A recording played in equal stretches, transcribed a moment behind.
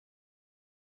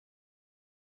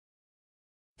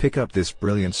Pick up this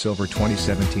brilliant silver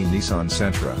 2017 Nissan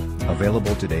Sentra,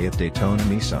 available today at Daytona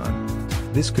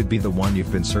Nissan. This could be the one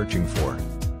you've been searching for.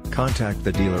 Contact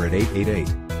the dealer at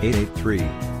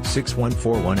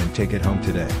 888-883-6141 and take it home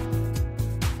today.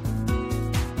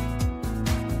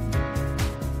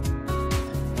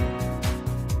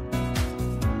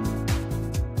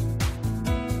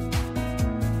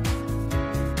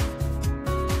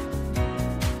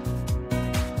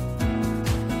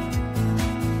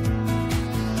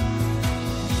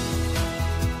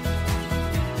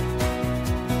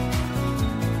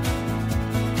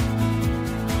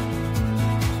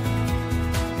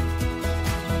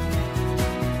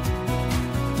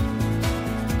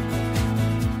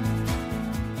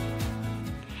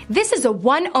 This is a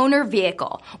one-owner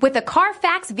vehicle with a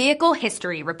CARFAX Vehicle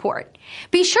History Report.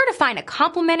 Be sure to find a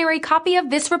complimentary copy of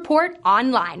this report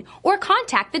online or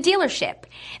contact the dealership.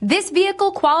 This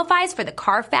vehicle qualifies for the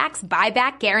CARFAX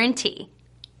Buyback Guarantee.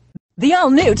 The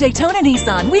all-new Daytona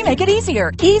Nissan. We make it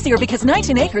easier. Easier because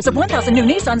 19 acres of 1,000 new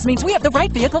Nissans means we have the right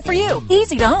vehicle for you.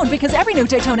 Easy to own because every new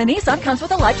Daytona Nissan comes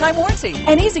with a lifetime warranty.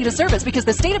 And easy to service because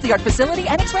the state-of-the-art facility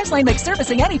and express lane makes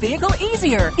servicing any vehicle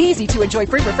easier. Easy to enjoy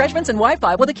free refreshments and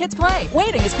Wi-Fi while the kids play.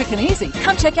 Waiting is quick and easy.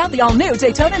 Come check out the all-new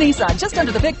Daytona Nissan just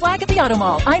under the big flag at the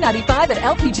Automall. I-95 at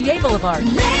LPGA Boulevard.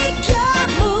 Make your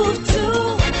move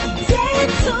to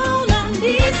Daytona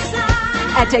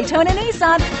Nissan. At Daytona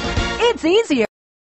Nissan, it's easier.